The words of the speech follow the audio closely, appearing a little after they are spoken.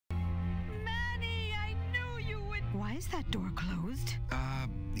is that door closed?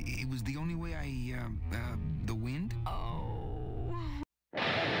 It was the only way the wind? Oh.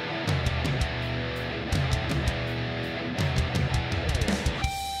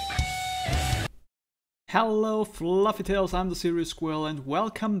 Hello Fluffy Tails, I'm the Serious Squirrel and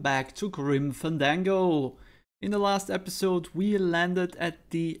welcome back to Grim Fandango. In the last episode we landed at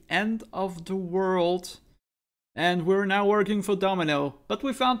the end of the world and we're now working for Domino. But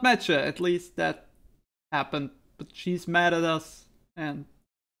we found Mecha, at least that happened. But she's mad at us and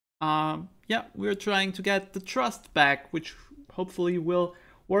yeah, we're trying to get the trust back, which hopefully will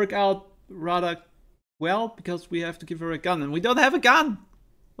work out rather well because we have to give her a gun and we don't have a gun!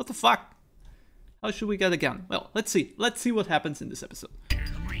 What the fuck? How should we get a gun? Well, let's see. Let's see what happens in this episode.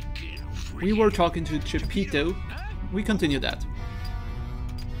 We were talking to Chipito. We continue that.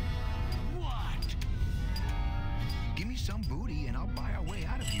 What? Give me some booty and I'll buy our way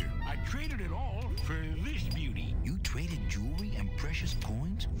out of here. I traded it all for this beauty. You traded jewelry and precious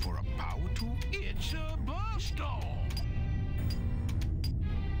coins for a power tool? It's a bus doll.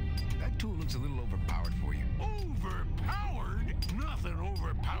 That tool looks a little overpowered for you. Overpowered? Nothing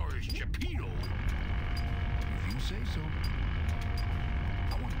overpowers Chipito. If you say so.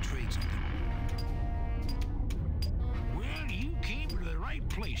 I want to trade something. Well, you came to the right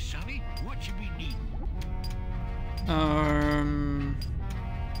place, sonny. What you be needing? A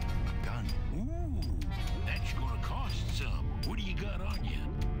gun. Ooh, that's gonna cost some. What do you got on you?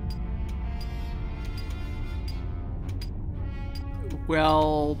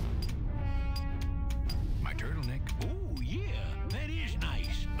 Well, My turtleneck. Oh, yeah, that is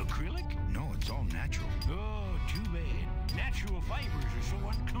nice. Acrylic? No, it's all natural. Oh, too bad. Natural fibers are so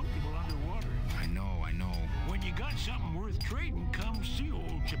uncomfortable underwater. I know. When you got something worth trading, come see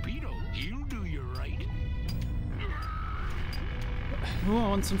old Chipito. He'll do you right. oh, I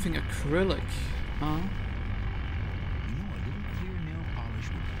want something acrylic. Huh? You know, a little clear nail polish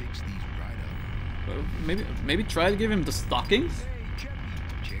would fix these right up. Maybe try to give him the stockings? Hey,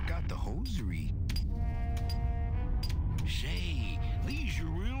 check out the hosiery. Say, these are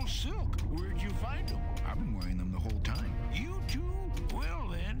real silk. Where'd you find them? I've been wearing them the whole time. You too? Well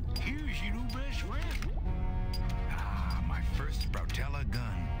then, here's your new best friend. Ah, my first Brautella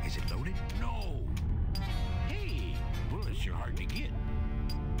gun. Is it loaded? No. Hey, bullets are hard to get.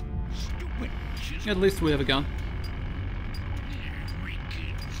 Stupid chisel. At least we have a gun.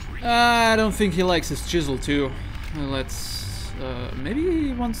 I don't think he likes his chisel too. Let's... maybe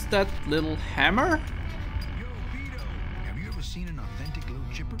he wants that little hammer? Yo, Vito, have you ever seen an authentic little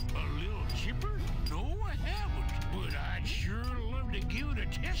chipper? A little chipper? No, I haven't. But I'd sure love to give it a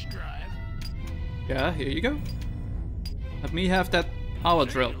test drive. Yeah, here you go. Let me have that power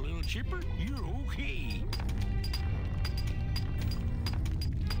Say, drill. little chipper, you're okay.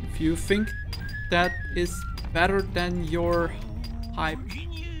 If you think that is better than your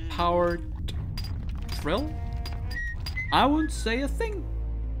high-powered drill, I won't say a thing.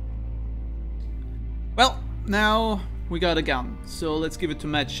 Well, now we got a gun, so let's give it to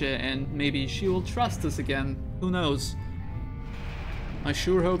Mecha and maybe she will trust us again. Who knows? I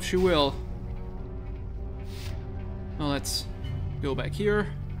sure hope she will. Now let's go back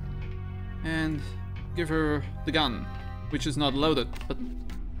here and give her the gun, which is not loaded, but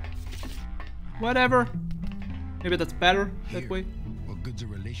whatever. Maybe that's better that way. What good's a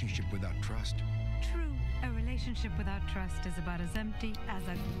relationship without trust? True. A relationship without trust is about as empty as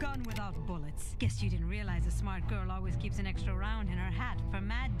a gun without bullets. Guess you didn't realize a smart girl always keeps an extra round in her hat for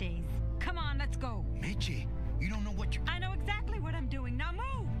mad days. Come on, let's go. Meche, you don't know what you... I know exactly what I'm doing. Now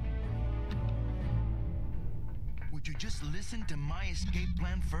move! Would you just listen to my escape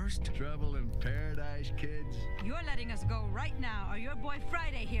plan first? Trouble in paradise, kids? You're letting us go right now, or your boy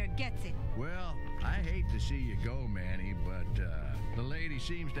Friday here gets it. Well, I hate to see you go, Manny, but the lady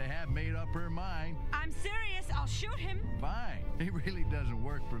seems to have made up her mind. I'm serious. I'll shoot him. Fine. It really doesn't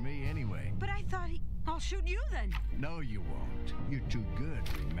work for me anyway. But I thought I'll shoot you then. No, you won't. You're too good,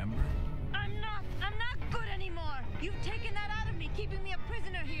 remember? I'm not good anymore. You've taken that out of me, keeping me a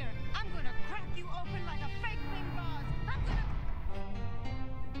prisoner here. I'm gonna crack you open like a fake wing gauze. I'm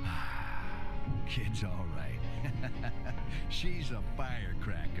gonna... Kid's all right. She's a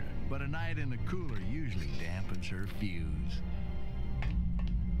firecracker, but a night in the cooler usually dampens her fuse.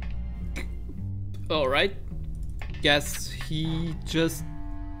 Alright. Guess he just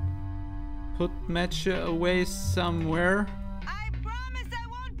put Mecha away somewhere. I promise I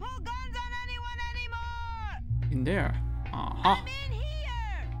won't pull guns on anyone anymore. In there. Uh-huh. I'm in here.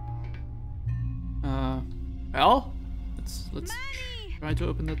 Well, let's Money. try to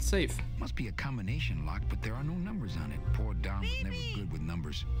open that safe. Must be a combination lock, but there are no numbers on it. Poor Dom was never good with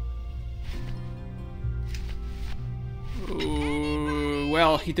numbers.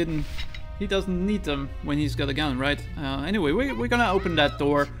 Well, he doesn't need them when he's got a gun, right? Anyway, we're gonna open that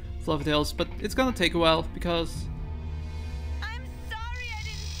door, Fluffytails, but it's gonna take a while because I'm sorry I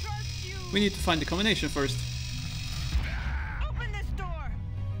didn't trust you. we need to find the combination first. Open this door.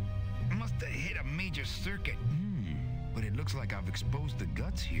 Must have hit a major circuit. But it looks like I've exposed the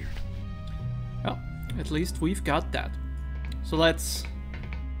guts here. Well, at least we've got that. So let's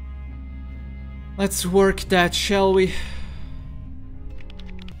work that, shall we?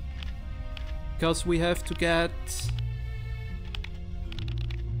 Because we have to get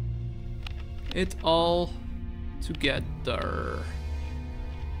it all together.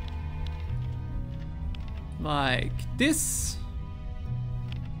 Like this.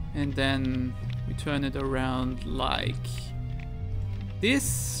 And then we turn it around like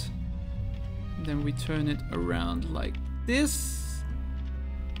this. And then we turn it around like this.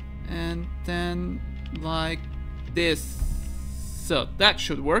 And then like this. So that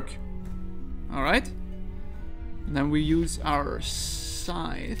should work. Alright. And then we use our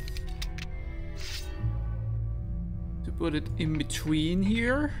scythe to put it in between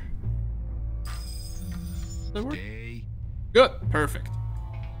here. Does that work? Hey. Good. Perfect.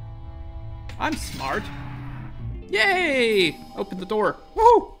 I'm smart. Yay! Open the door.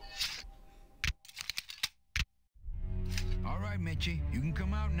 Woo! All right, Mitchie, you can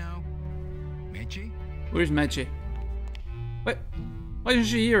come out now. Mitchie? Where's Meche? What? Why isn't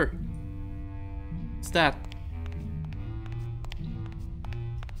she here? What's that?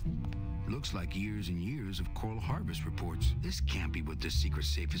 Looks like years and years of coral harvest reports. This can't be what this secret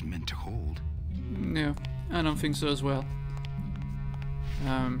safe is meant to hold. No, I don't think so as well.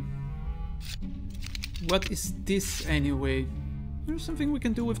 What is this anyway? There's something we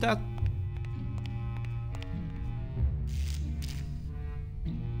can do with that.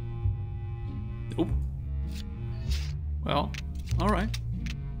 Nope. Well, alright.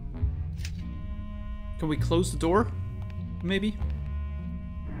 Can we close the door? Maybe?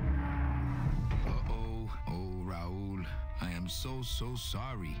 Uh-oh. Oh, Raul. I am so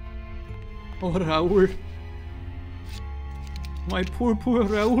sorry. Oh, Raul. My poor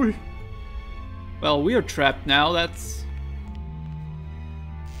Raul. Well, we are trapped now, that's...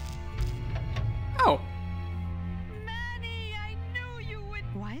 Oh. Manny, I knew you would.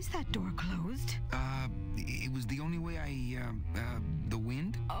 Why is that door closed? It was the only way the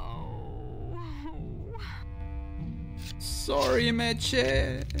wind? Oh. Sorry,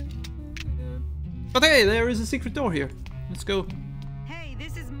 Meche. But hey, there is a secret door here. Let's go. Hey,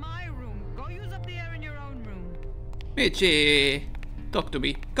 this is my room. Go use up the air in your own room. Meche, talk to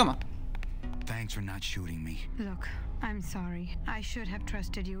me. Come on. Thanks for not shooting me. Look, I'm sorry. I should have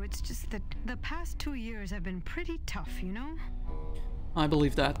trusted you. It's just that the past 2 years have been pretty tough, you know? I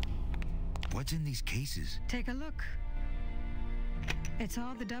believe that. What's in these cases? Take a look. It's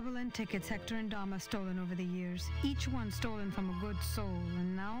all the double-end tickets Hector and Dom have stolen over the years. Each one stolen from a good soul,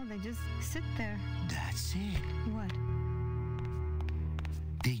 and now they just sit there. That's it. What?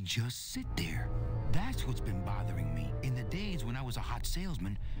 They just sit there. That's what's been bothering me. In the days when I was a hot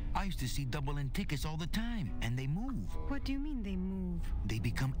salesman, I used to see double-end tickets all the time, and they move. What do you mean they move? They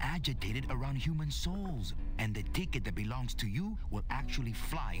become agitated around human souls, and the ticket that belongs to you will actually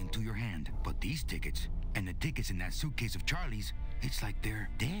fly into your hand. But these tickets, and the tickets in that suitcase of Charlie's, it's like they're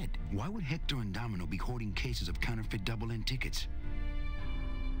dead. Why would Hector and Domino be hoarding cases of counterfeit double-end tickets?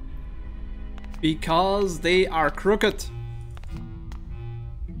 Because they are crooked.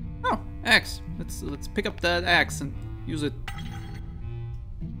 Oh, axe. Let's pick up that axe and use it.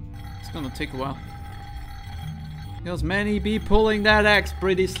 It's gonna take a while. Because Manny be pulling that axe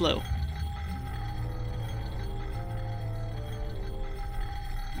pretty slow.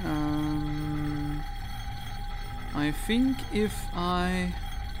 I think if I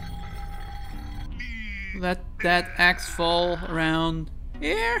let that axe fall around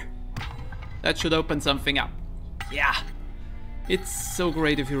here, that should open something up. Yeah! It's so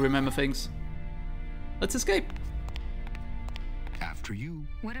great if you remember things. Let's escape. After you.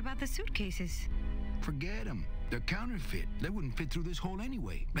 What about the suitcases? Forget them. They're counterfeit. They wouldn't fit through this hole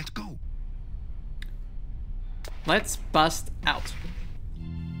anyway. Let's go. Let's bust out.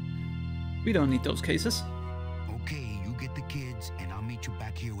 We don't need those cases. Okay, you get the kids, and I'll meet you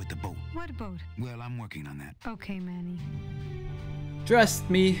back here with the boat. What boat? Well, I'm working on that. Okay, Manny. Trust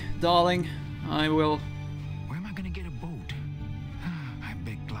me, darling. I will. Where am I gonna get a boat? I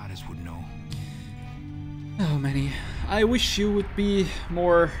bet Gladys would know. Oh, Manny. I wish you would be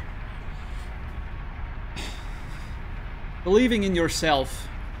more believing in yourself.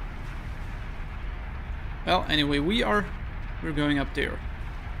 Well, anyway, we're going up there.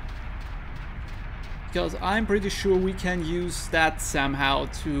 Because I'm pretty sure we can use that somehow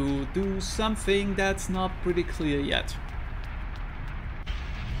to do something that's not pretty clear yet.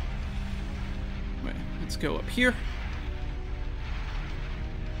 Wait, let's go up here.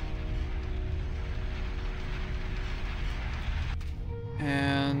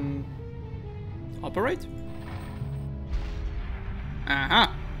 And operate.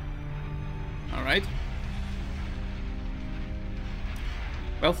 Aha. All right.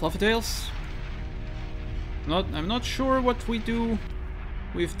 Well, Fluffy Tails. I'm not sure what we do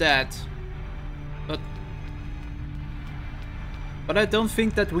with that, but I don't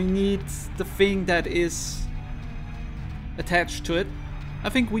think that we need the thing that is attached to it. I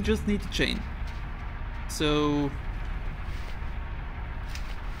think we just need the chain. So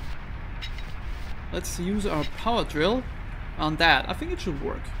let's use our power drill on that. I think it should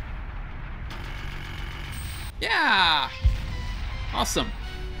work. Yeah! Awesome.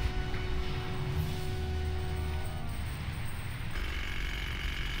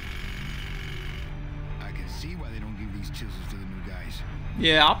 I can see why they don't give these chisels to the new guys.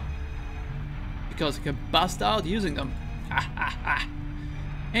 Yeah. Because you can bust out using them. Ha ha ha.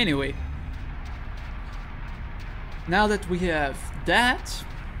 Anyway. Now that we have that,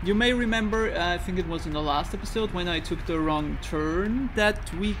 you may remember, I think it was in the last episode when I took the wrong turn,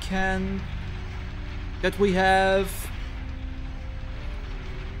 that we have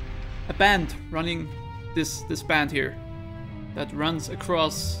a band running, this band here that runs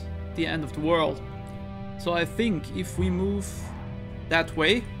across the end of the world. So I think if we move that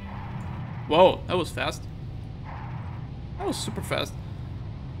way, whoa, that was fast. That was super fast.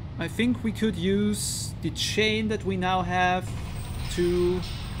 I think we could use the chain that we now have to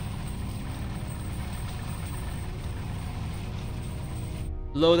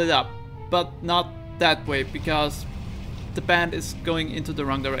load it up, but not that way because the band is going into the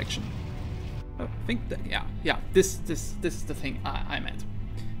wrong direction. I think that, yeah, this is the thing I meant.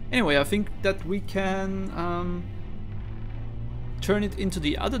 Anyway, I think that we can turn it into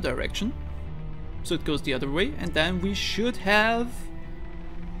the other direction, so it goes the other way, and then we should have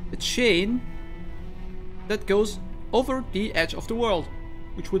a chain that goes over the edge of the world,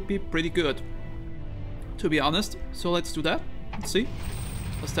 which would be pretty good, to be honest. So let's do that. Let's see.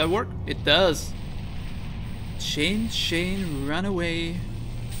 Does that work? It does. Chain, run away.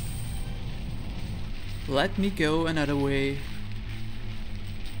 Let me go another way.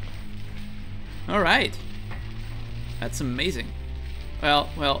 Alright. That's amazing.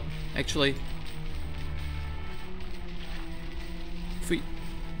 Well, actually,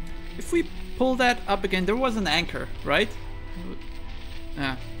 if we pull that up again, there was an anchor, right?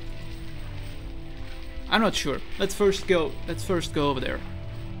 I'm not sure. Let's first go over there.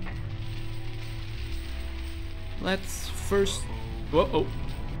 Let's first... Whoa.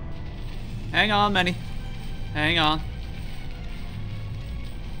 Hang on, Manny. Hang on.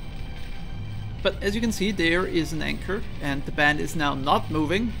 But as you can see, there is an anchor, and the band is now not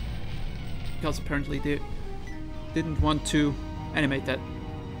moving, because apparently they didn't want to animate that.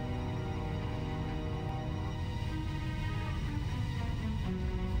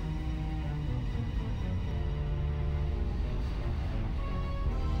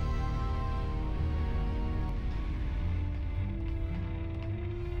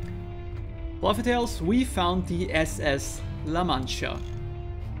 Fluffy Tails, we found the SS La Mancha.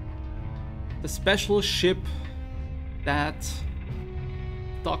 The special ship that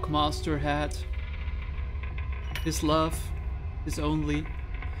Dockmaster had. His love, his only.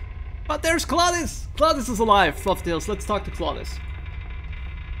 But there's Claudius! Claudius is alive, Fluffy Tails. Let's talk to Claudius.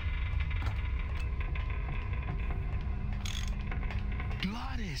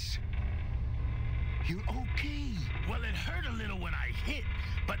 Glottis! You're okay. Well, it hurt a little when I hit,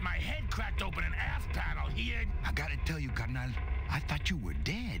 but my head cracked open an aft panel here. I gotta tell you, carnal, I thought you were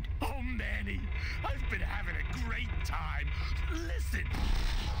dead. Oh, Manny, I've been having a great time. Listen.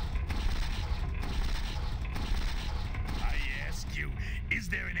 I ask you, is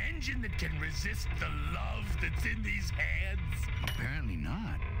there an engine that can resist the love that's in these hands? Apparently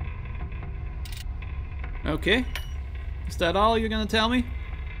not. Okay. Is that all you're gonna tell me?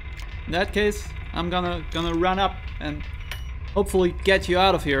 In that case, I'm gonna run up and hopefully get you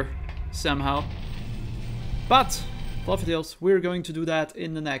out of here somehow. But, Fluffy Tails, we're going to do that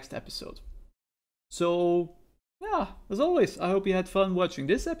in the next episode. So, yeah, as always, I hope you had fun watching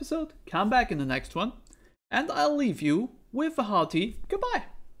this episode. Come back in the next one. And I'll leave you with a hearty goodbye.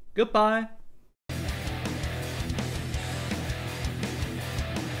 Goodbye.